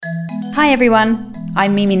Hi everyone,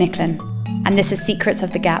 I'm Mimi Nicklin, and this is Secrets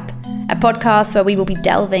of the Gap, a podcast where we will be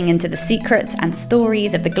delving into the secrets and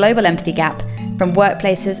stories of the global empathy gap from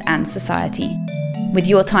workplaces and society. With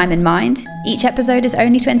your time in mind, each episode is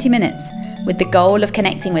only 20 minutes, with the goal of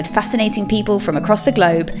connecting with fascinating people from across the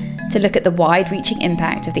globe to look at the wide-reaching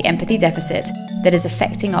impact of the empathy deficit that is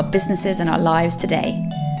affecting our businesses and our lives today.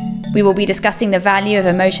 We will be discussing the value of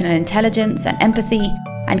emotional intelligence and empathy,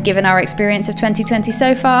 and given our experience of 2020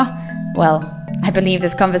 so far, well, I believe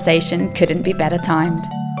this conversation couldn't be better timed.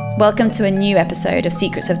 Welcome to a new episode of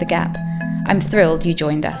Secrets of the Gap. I'm thrilled you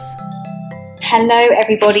joined us. Hello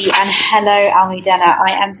everybody, and hello Almudena.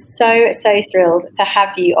 I am so thrilled to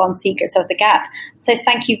have you on Secrets of the Gap. So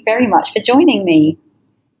thank you very much for joining me.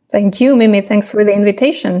 Thank you, Mimi. Thanks for the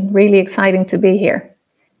invitation. Really exciting to be here.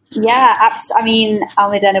 Yeah,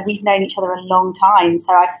 Almudena, we've known each other a long time,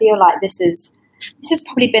 so I feel like this has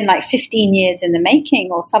probably been like 15 years in the making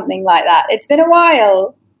or something like that. It's been a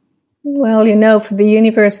while. Well, for the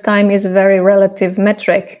universe, time is a very relative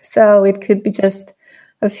metric. So it could be just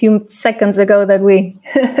a few seconds ago that we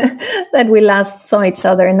that we last saw each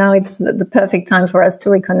other. And now it's the perfect time for us to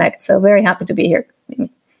reconnect. So very happy to be here.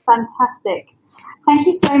 Fantastic. Thank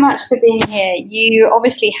you so much for being here. You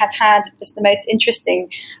obviously have had just the most interesting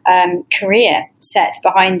career set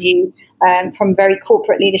behind you, from very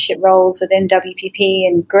corporate leadership roles within WPP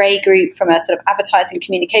and Grey Group from a sort of advertising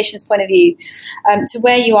communications point of view, to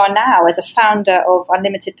where you are now as a founder of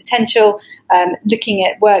Unlimited Potential, looking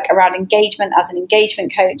at work around engagement as an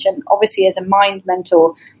engagement coach, and obviously as a mind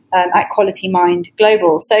mentor at Quality Mind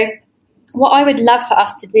Global. So what I would love for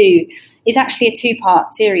us to do is actually a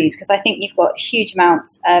two-part series, because I think you've got huge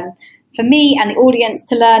amounts for me and the audience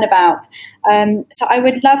to learn about. So I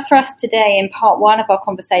would love for us today, in part one of our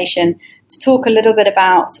conversation, to talk a little bit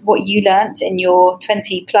about what you learnt in your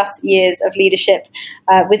 20 plus years of leadership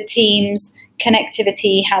with teams,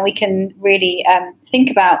 connectivity, how we can really think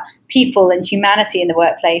about people and humanity in the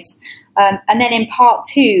workplace. And then in part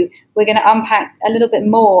two, we're going to unpack a little bit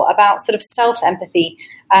more about sort of self-empathy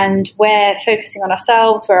and where focusing on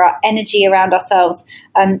ourselves, where our energy around ourselves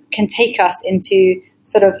can take us into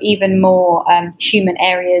sort of even more human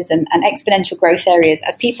areas and exponential growth areas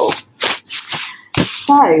as people.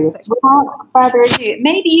 So without further ado,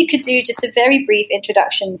 maybe you could do just a very brief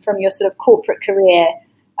introduction from your sort of corporate career,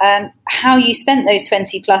 how you spent those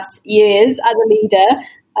 20 plus years as a leader,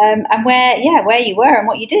 and where you were and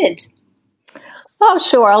what you did. Oh,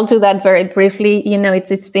 sure. I'll do that very briefly.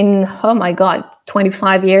 It's been,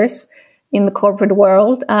 25 years in the corporate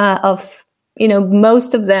world of,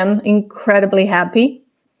 most of them incredibly happy,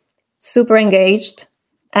 super engaged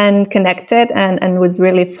and connected, and was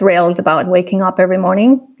really thrilled about waking up every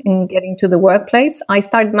morning and getting to the workplace. I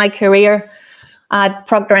started my career at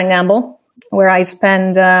Procter & Gamble, where I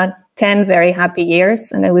spent 10 very happy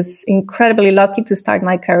years. And I was incredibly lucky to start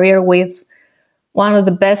my career with one of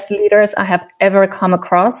the best leaders I have ever come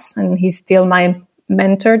across. And he's still my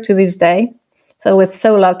mentor to this day. So I was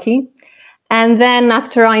so lucky. And then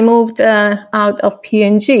after I moved out of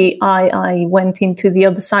P&G, I went into the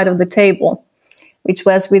other side of the table, which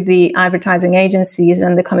was with the advertising agencies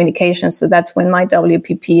and the communications. So that's when my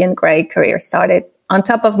WPP and Grey career started. On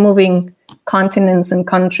top of moving continents and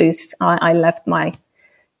countries, I left my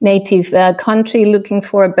native country looking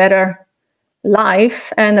for a better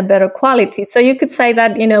life and a better quality. So you could say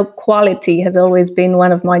that, quality has always been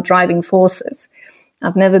one of my driving forces.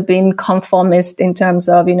 I've never been conformist in terms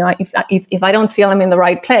of, if I don't feel I'm in the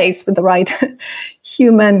right place with the right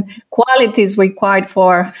human qualities required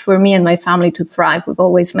for me and my family to thrive, we've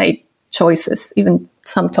always made choices, even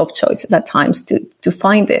some tough choices at times to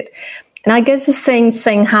find it. And I guess the same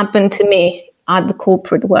thing happened to me at the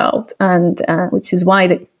corporate world, and which is why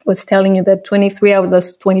I was telling you that 23 out of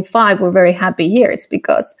those 25 were very happy years,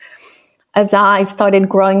 because as I started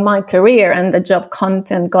growing my career and the job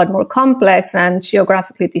content got more complex and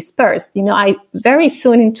geographically dispersed, I very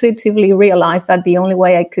soon intuitively realized that the only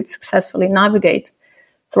way I could successfully navigate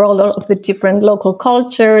through all of the different local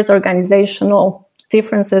cultures, organizational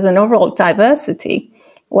differences, and overall diversity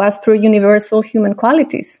was through universal human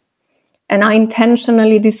qualities. And I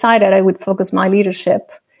intentionally decided I would focus my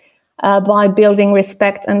leadership by building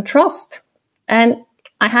respect and trust. And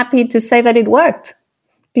I'm happy to say that it worked,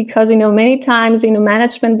 because, many times,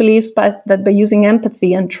 management believes that by using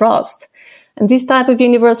empathy and trust and this type of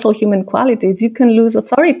universal human qualities, you can lose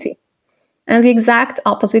authority. And the exact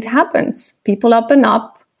opposite happens. People open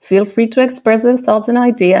up, feel free to express their thoughts and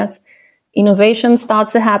ideas. Innovation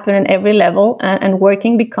starts to happen at every level, and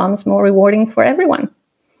working becomes more rewarding for everyone.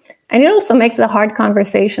 And it also makes the hard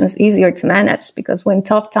conversations easier to manage, because when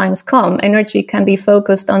tough times come, energy can be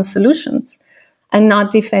focused on solutions and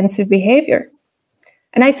not defensive behavior.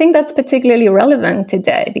 And I think that's particularly relevant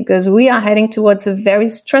today, because we are heading towards a very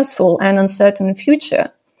stressful and uncertain future.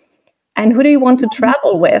 And who do you want to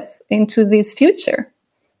travel with into this future?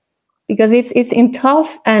 Because it's in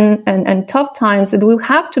tough and tough times that we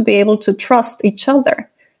have to be able to trust each other,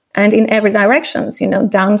 and in every directions,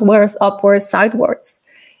 downwards, upwards, sidewards.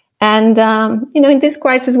 And, in this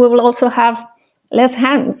crisis, we will also have less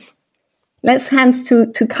hands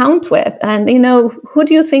to count with. And, who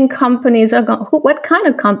do you think companies are going, what kind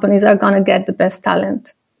of companies are going to get the best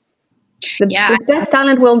talent? The best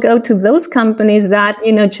talent will go to those companies that,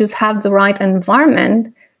 just have the right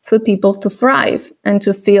environment for people to thrive and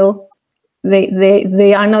to feel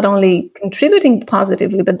they are not only contributing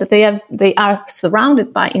positively, but that they are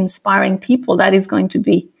surrounded by inspiring people that is going to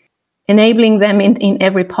be enabling them in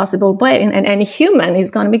every possible way. And any human is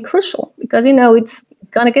going to be crucial, because, it's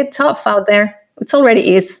going to get tough out there. It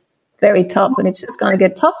already is very tough, and it's just going to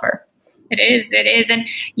get tougher. It is. And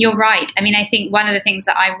you're right. I mean, I think one of the things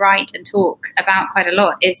that I write and talk about quite a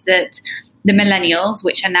lot is that the millennials,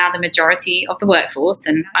 which are now the majority of the workforce,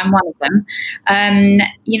 and I'm one of them,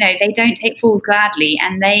 they don't take fools gladly,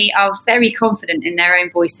 and they are very confident in their own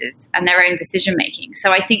voices and their own decision making.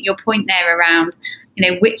 So I think your point there around,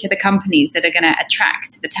 which are the companies that are going to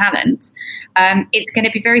attract the talent, it's going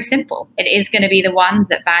to be very simple. It is going to be the ones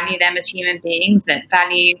that value them as human beings, that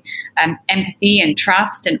value empathy and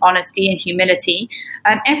trust and honesty and humility.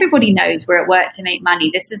 Everybody knows we're at work to make money.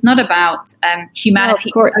 This is not about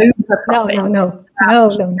humanity over profit. No.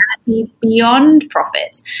 Humanity beyond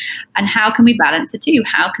profit. And how can we balance the two?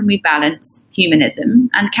 How can we balance humanism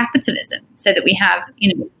and capitalism so that we have,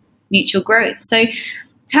 mutual growth? So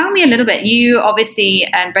tell me a little bit. You obviously,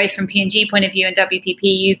 both from P&G point of view and WPP,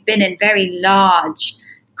 you've been in very large,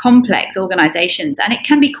 complex organizations, and it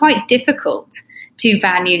can be quite difficult to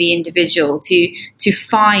value the individual, to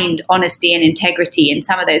find honesty and integrity in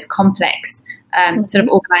some of those complex sort of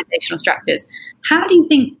organizational structures. How do you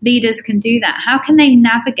think leaders can do that? How can they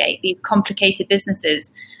navigate these complicated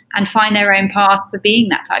businesses and find their own path for being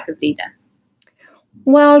that type of leader?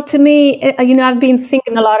 Well, to me, I've been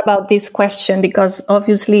thinking a lot about this question, because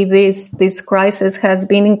obviously this crisis has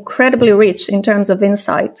been incredibly rich in terms of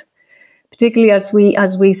insight, particularly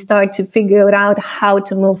as we start to figure out how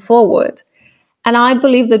to move forward. And I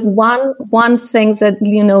believe that one thing that,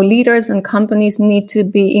 leaders and companies need to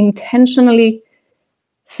be intentionally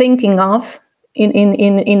thinking of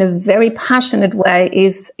in a very passionate way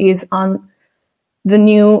is on the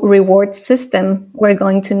new reward system we're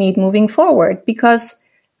going to need moving forward. Because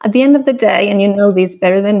at the end of the day, and you know this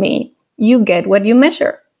better than me, you get what you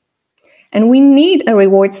measure. And we need a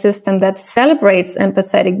reward system that celebrates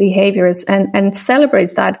empathetic behaviors and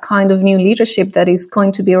celebrates that kind of new leadership that is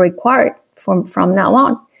going to be required from now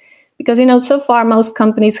on. Because, so far most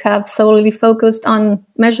companies have solely focused on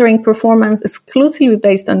measuring performance exclusively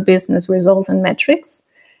based on business results and metrics.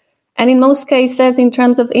 And in most cases, in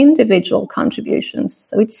terms of individual contributions.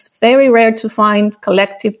 So it's very rare to find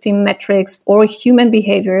collective team metrics or human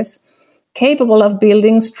behaviors capable of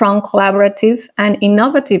building strong collaborative and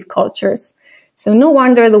innovative cultures. So no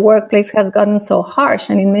wonder the workplace has gotten so harsh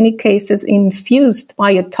and in many cases infused by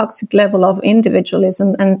a toxic level of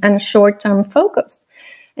individualism and short-term focus.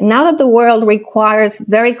 And now that the world requires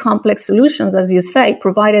very complex solutions, as you say,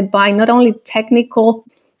 provided by not only technical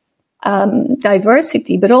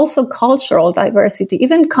diversity, but also cultural diversity,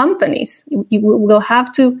 even companies, you will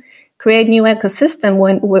have to create new ecosystem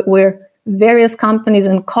where various companies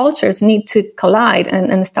and cultures need to collide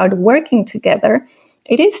and start working together.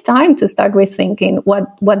 It is time to start rethinking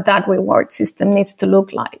what that reward system needs to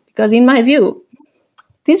look like. Because in my view,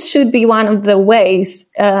 this should be one of the ways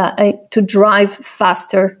to drive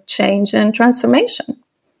faster change and transformation.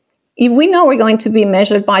 If we know we're going to be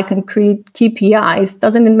measured by concrete KPIs,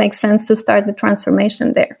 doesn't it make sense to start the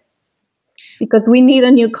transformation there? Because we need a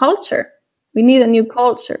new culture. We need a new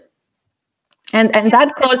culture. And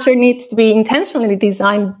that culture needs to be intentionally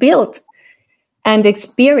designed, built, and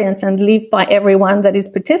experienced and lived by everyone that is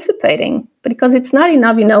participating. Because it's not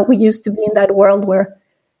enough, we used to be in that world where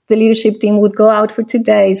the leadership team would go out for 2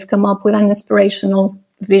 days, come up with an inspirational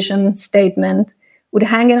vision statement, would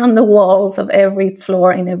hang it on the walls of every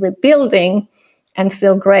floor in every building and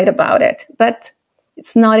feel great about it. But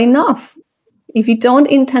it's not enough. If you don't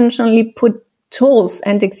intentionally put tools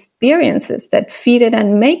and experiences that feed it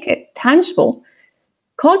and make it tangible,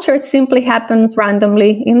 culture simply happens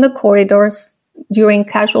randomly in the corridors, during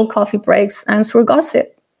casual coffee breaks, and through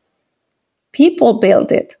gossip. People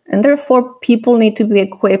build it, and therefore people need to be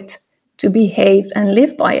equipped to behave and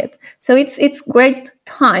live by it. So it's great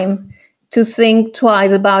time to think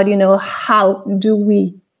twice about, how do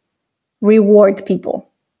we reward people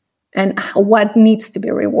and what needs to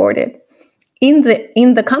be rewarded in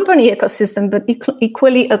the company ecosystem, but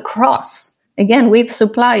equally across, again, with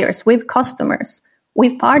suppliers, with customers,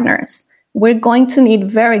 with partners. We're going to need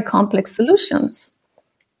very complex solutions.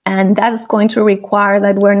 And that's going to require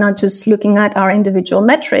that we're not just looking at our individual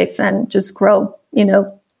metrics and just grow,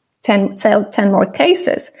 10 more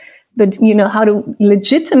cases, but, how to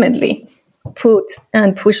legitimately put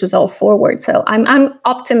and push us all forward. So I'm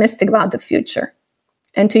optimistic about the future.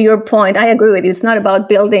 And to your point, I agree with you. It's not about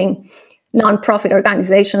building nonprofit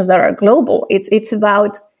organizations that are global. It's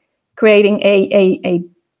about creating a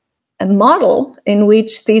model in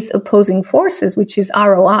which these opposing forces, which is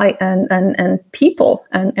ROI and people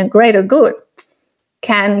and greater good,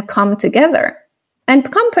 can come together.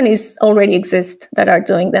 And companies already exist that are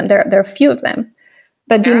doing them. There are a few of them.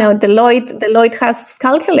 But, Deloitte has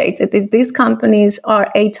calculated that these companies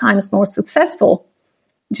are 8 times more successful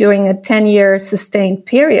during a 10-year sustained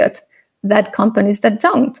period than companies that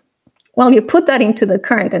don't. Well, you put that into the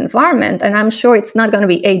current environment, and I'm sure it's not going to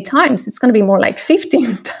be 8 times. It's going to be more like 15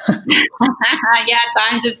 times. Yeah,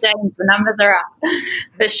 times have changed. The numbers are up,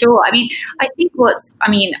 for sure. I think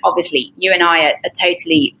obviously, you and I are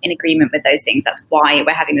totally in agreement with those things. That's why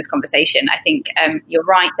we're having this conversation. I think you're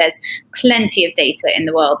right. There's plenty of data in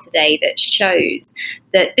the world today that shows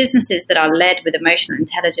that businesses that are led with emotional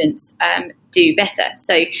intelligence do better.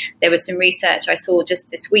 So there was some research I saw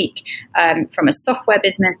just this week from a software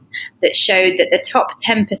business that showed that the top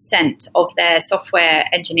 10% of their software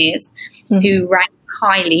engineers who rank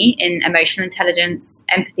highly in emotional intelligence,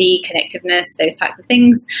 empathy, connectiveness, those types of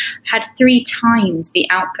things, had 3 times the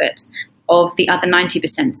output of the other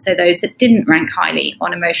 90%. So those that didn't rank highly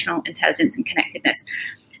on emotional intelligence and connectedness.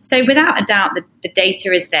 So without a doubt, the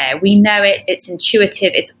data is there. We know it. It's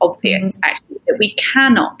intuitive. It's obvious, actually, that we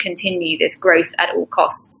cannot continue this growth at all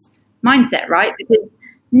costs mindset, right? Because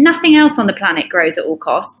nothing else on the planet grows at all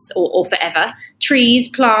costs or forever. Trees,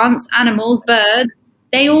 plants, animals, birds,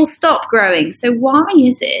 they all stop growing. So why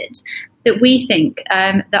is it that we think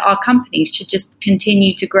that our companies should just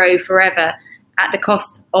continue to grow forever at the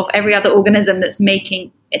cost of every other organism that's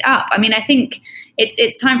making it up? I think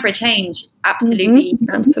it's time for a change. Absolutely.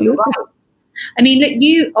 Absolutely. Look,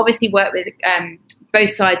 you obviously work with both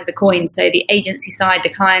sides of the coin. So the agency side, the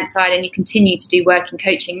client side, and you continue to do work in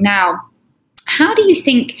coaching now. How do you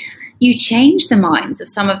think you change the minds of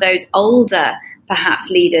some of those older, perhaps,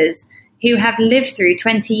 leaders who have lived through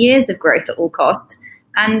 20 years of growth at all cost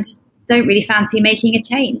and don't really fancy making a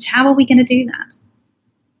change? How are we going to do that?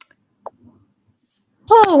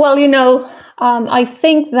 Oh, well, I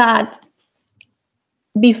think that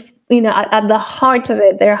at the heart of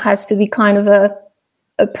it, there has to be kind of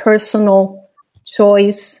a personal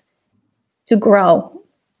choice to grow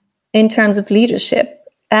in terms of leadership.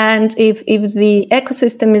 And if the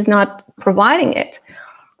ecosystem is not providing it,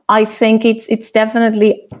 I think it's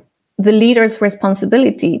definitely the leader's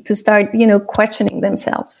responsibility to start, questioning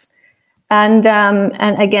themselves. And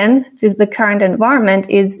again, the current environment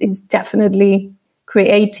is definitely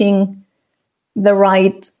creating the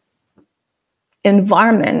right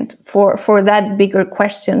environment for that bigger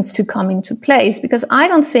questions to come into place, because I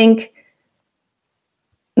don't think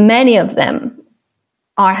many of them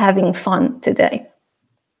are having fun today,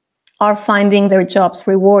 are finding their jobs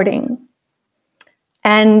rewarding.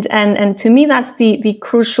 And to me, that's the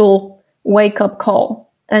crucial wake-up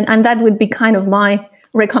call. And that would be kind of my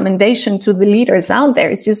recommendation to the leaders out there,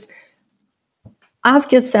 is just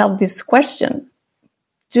ask yourself this question.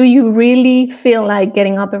 Do you really feel like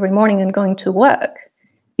getting up every morning and going to work?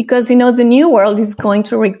 Because, the new world is going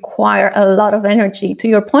to require a lot of energy. To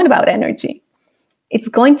your point about energy, it's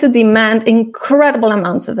going to demand incredible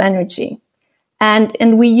amounts of energy.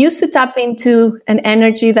 And we used to tap into an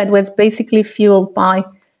energy that was basically fueled by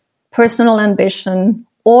personal ambition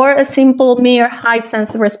or a simple, mere high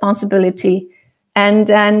sense of responsibility. And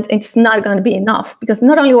it's not going to be enough, because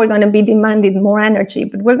not only we're going to be demanding more energy,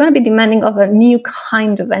 but we're going to be demanding of a new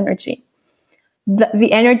kind of energy,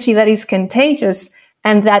 the energy that is contagious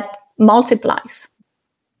and that multiplies,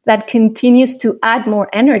 that continues to add more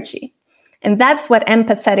energy. And that's what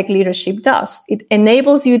empathetic leadership does. It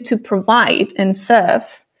enables you to provide and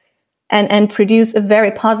serve and produce a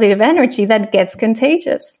very positive energy that gets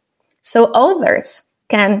contagious, so others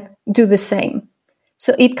can do the same.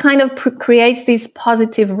 So it kind of creates this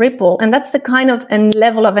positive ripple. And that's the kind of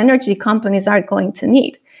level of energy companies are going to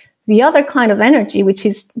need. The other kind of energy, which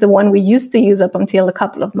is the one we used to use up until a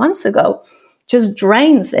couple of months ago, just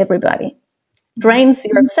drains everybody. drains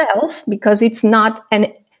yourself because it's not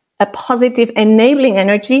a positive enabling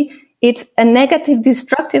energy. It's a negative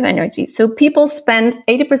destructive energy. So people spend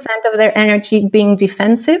 80% of their energy being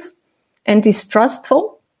defensive and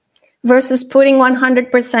distrustful versus putting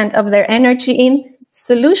 100% of their energy in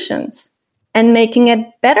solutions and making it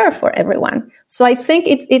better for everyone. So I think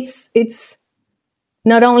it's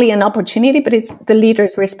not only an opportunity, but it's the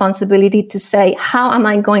leader's responsibility to say, how am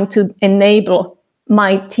I going to enable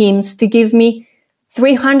my teams to give me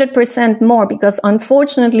 300% more? Because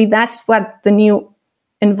unfortunately, that's what the new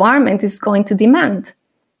environment is going to demand.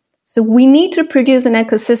 So we need to produce an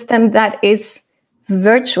ecosystem that is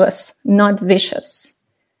virtuous, not vicious.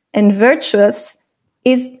 And virtuous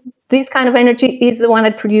is this kind of energy is the one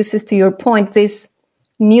that produces, to your point, this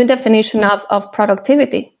new definition of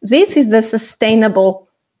productivity. This is the sustainable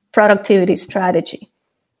productivity strategy.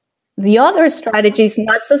 The other strategy is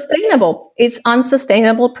not sustainable. It's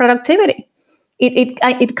unsustainable productivity.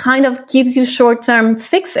 It kind of gives you short-term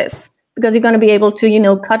fixes because you're going to be able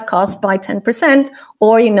to, cut costs by 10%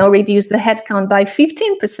 or, reduce the headcount by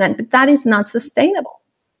 15%, but that is not sustainable.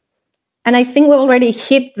 And I think we already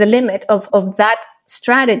hit the limit of that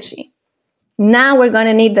strategy. Now we're going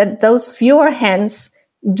to need that those fewer hands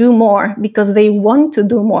do more because they want to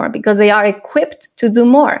do more, because they are equipped to do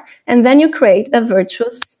more. And then you create a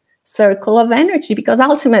virtuous circle of energy, because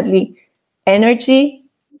ultimately energy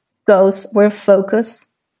goes where focus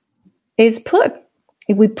is put.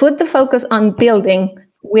 If we put the focus on building,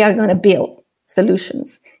 we are going to build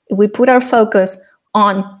solutions. If we put our focus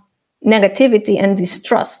on negativity and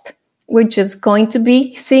distrust, we're just going to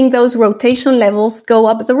be seeing those rotation levels go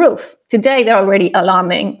up the roof. Today, they're already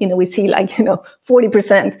alarming. We see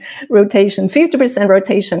 40% rotation, 50%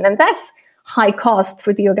 rotation, and that's high cost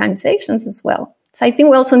for the organizations as well. So I think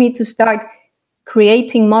we also need to start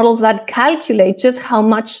creating models that calculate just how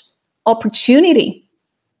much opportunity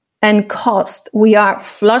and cost we are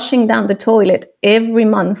flushing down the toilet every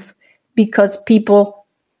month because people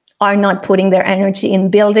are not putting their energy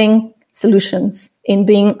in building solutions, in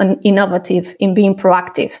being innovative, in being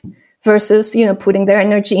proactive, versus, putting their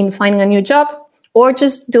energy in finding a new job or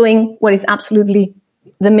just doing what is absolutely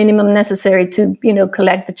the minimum necessary to,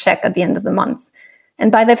 collect the check at the end of the month.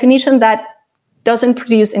 And by definition, that doesn't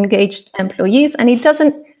produce engaged employees and it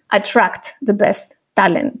doesn't attract the best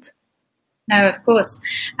talent. No, of course.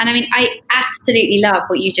 And I mean, I absolutely love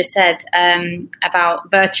what you just said about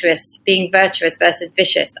being virtuous versus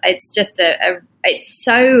vicious. It's just it's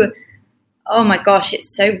so, oh my gosh,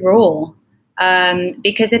 it's so raw.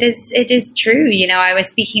 Because it is true. I was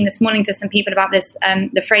speaking this morning to some people about this,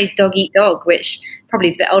 the phrase dog eat dog, which probably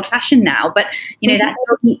is a bit old fashioned now, but that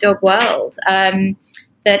dog eat dog world,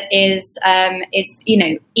 that is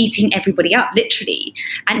eating everybody up literally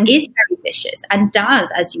and is very vicious and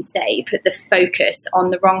does, as you say, put the focus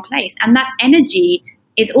on the wrong place. And that energy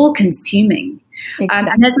is all consuming.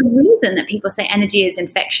 Exactly. And there's a reason that people say energy is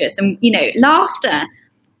infectious and, laughter.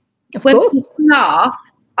 Of when course. people laugh,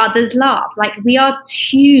 others laugh. Like we are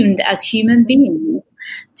tuned as human beings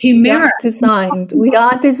to mirror. We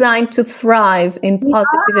are designed to thrive in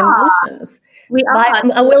positive emotions. We are.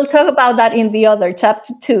 I will talk about that in the other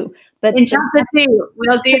chapter 2. But in chapter 2,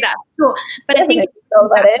 we'll do that. Sure. But I think it's all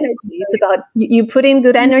about energy. It's about you put in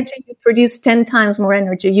good energy, you produce 10 times more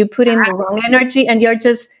energy. You put in the wrong energy, and you're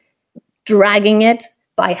just dragging it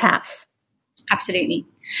by half. Absolutely.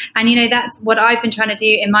 And that's what I've been trying to do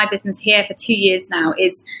in my business here for 2 years now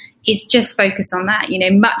is just focus on that,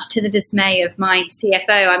 much to the dismay of my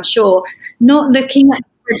CFO, I'm sure, not looking at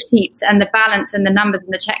spreadsheets and the balance and the numbers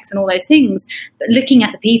and the checks and all those things, but looking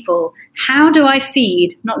at the people. How do I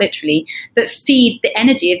feed, not literally, but feed the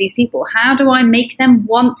energy of these people? How do I make them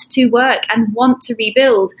want to work and want to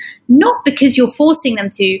rebuild? Not because you're forcing them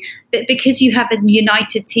to, but because you have a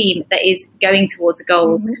united team that is going towards a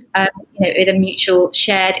goal, with a mutual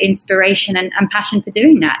shared inspiration and passion for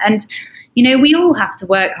doing that. And, we all have to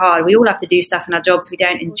work hard. We all have to do stuff in our jobs we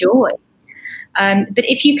don't enjoy. But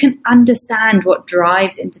if you can understand what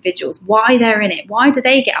drives individuals, why they're in it, why do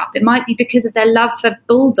they get up? It might be because of their love for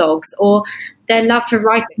bulldogs or their love for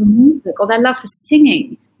writing music or their love for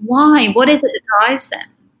singing. Why? What is it that drives them?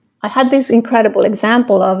 I had this incredible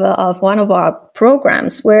example of one of our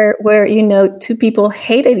programs where two people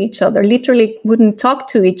hated each other, literally wouldn't talk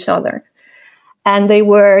to each other. And they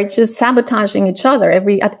were just sabotaging each other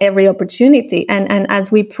at every opportunity. And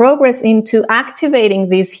as we progress into activating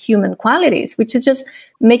these human qualities, which is just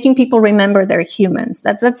making people remember they're humans,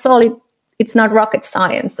 that's all. It's not rocket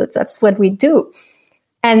science. That's what we do.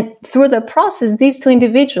 And through the process, these two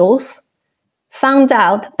individuals found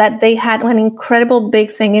out that they had one incredible big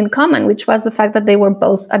thing in common, which was the fact that they were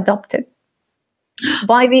both adopted.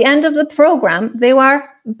 By the end of the program, they were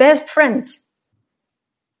best friends.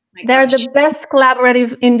 They're the best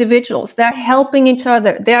collaborative individuals. They're helping each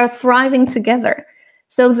other. They are thriving together.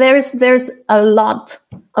 So there's a lot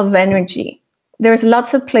of energy. There's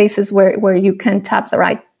lots of places where you can tap the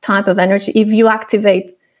right type of energy if you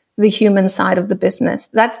activate the human side of the business.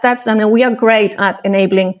 That's I mean, we are great at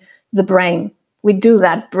enabling the brain. We do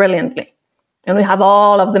that brilliantly. And we have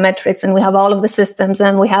all of the metrics and we have all of the systems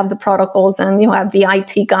and we have the protocols and you have the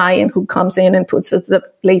IT guy and who comes in and puts the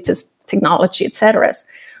latest technology, etc.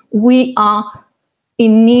 We are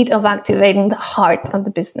in need of activating the heart of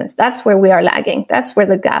the business. That's where we are lagging. That's where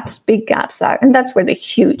the gaps, big gaps are. And that's where the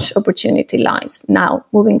huge opportunity lies now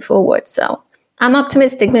moving forward. So I'm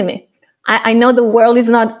optimistic, Mimi. I know the world is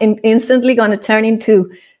not instantly going to turn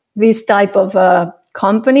into these type of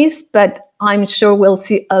companies, but I'm sure we'll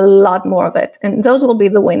see a lot more of it. And those will be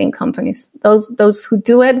the winning companies. Those who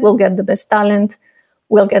do it will get the best talent,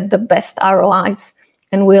 will get the best ROIs,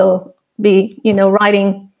 and will be,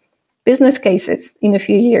 writing business cases in a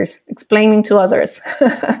few years, explaining to others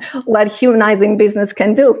what humanizing business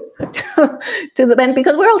can do to the end.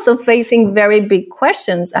 Because we're also facing very big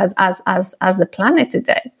questions as the planet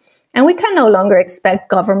today. And we can no longer expect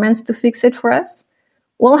governments to fix it for us.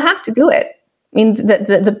 We'll have to do it. I mean,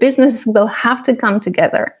 the business will have to come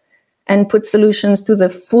together and put solutions to the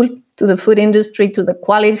food industry, to the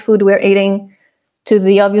quality food we're eating,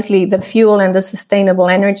 to obviously the fuel and the sustainable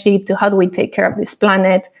energy, to how do we take care of this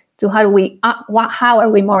planet, to how are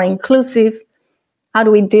we more inclusive, how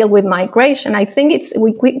do we deal with migration. I think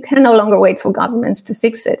we can no longer wait for governments to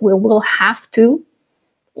fix it. We'll have to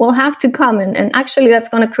come and actually that's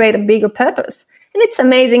going to create a bigger purpose. And it's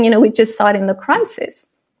amazing, we just saw it in the crisis.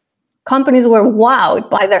 Companies were wowed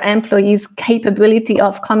by their employees' capability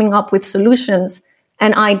of coming up with solutions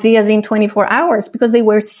and ideas in 24 hours because they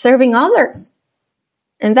were serving others.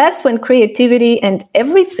 And that's when creativity and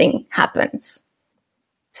everything happens.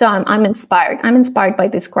 So I'm inspired. I'm inspired by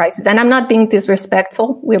this crisis. And I'm not being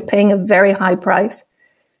disrespectful. We're paying a very high price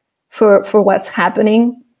for what's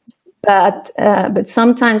happening. But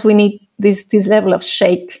sometimes we need this level of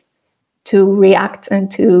shake to react and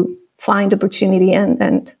to find opportunity.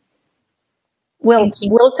 And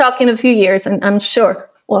we'll talk in a few years, and I'm sure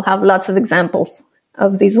we'll have lots of examples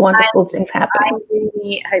of these wonderful things happening. I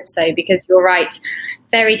really hope so, because you're right.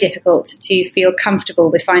 Very difficult to feel comfortable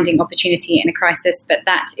with finding opportunity in a crisis, but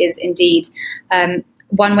that is indeed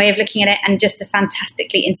one way of looking at it, and just a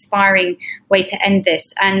fantastically inspiring way to end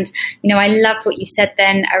this. And, I loved what you said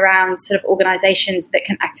then around sort of organizations that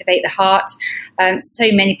can activate the heart.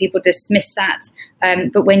 So many people dismiss that.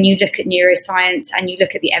 But when you look at neuroscience and you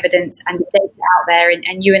look at the evidence and the data out there,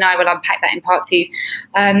 and you and I will unpack that in part 2,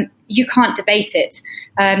 you can't debate it.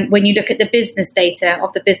 When you look at the business data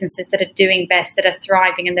of the businesses that are doing best, that are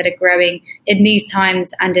thriving and that are growing in these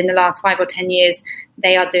times and in the last 5 or 10 years,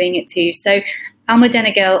 they are doing it too. So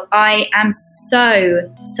Almudena Gil, I am so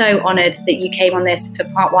honoured that you came on this for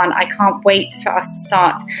part 1. I can't wait for us to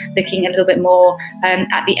start looking a little bit more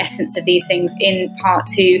at the essence of these things in part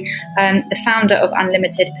 2. The founder of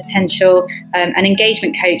Unlimited Potential, an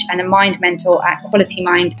engagement coach and a mind mentor at Quality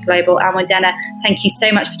Mind Global. Almudena, thank you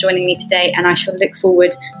so much for joining me today, and I shall look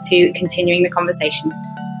forward to continuing the conversation.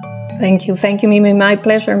 Thank you, Mimi. My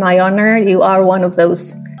pleasure, my honour. You are one of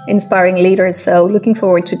those inspiring leaders, so looking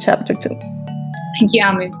forward to chapter 2. Thank you,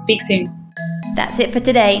 Almu. Speak soon. That's it for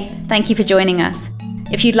today. Thank you for joining us.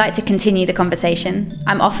 If you'd like to continue the conversation,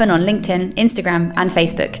 I'm often on LinkedIn, Instagram, and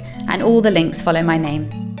Facebook, and all the links follow my name.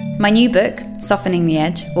 My new book, Softening the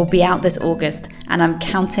Edge, will be out this August, and I'm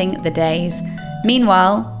counting the days.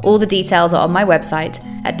 Meanwhile, all the details are on my website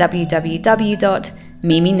at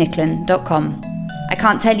www.miminicklin.com. I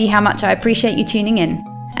can't tell you how much I appreciate you tuning in,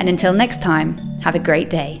 and until next time, have a great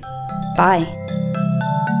day. Bye.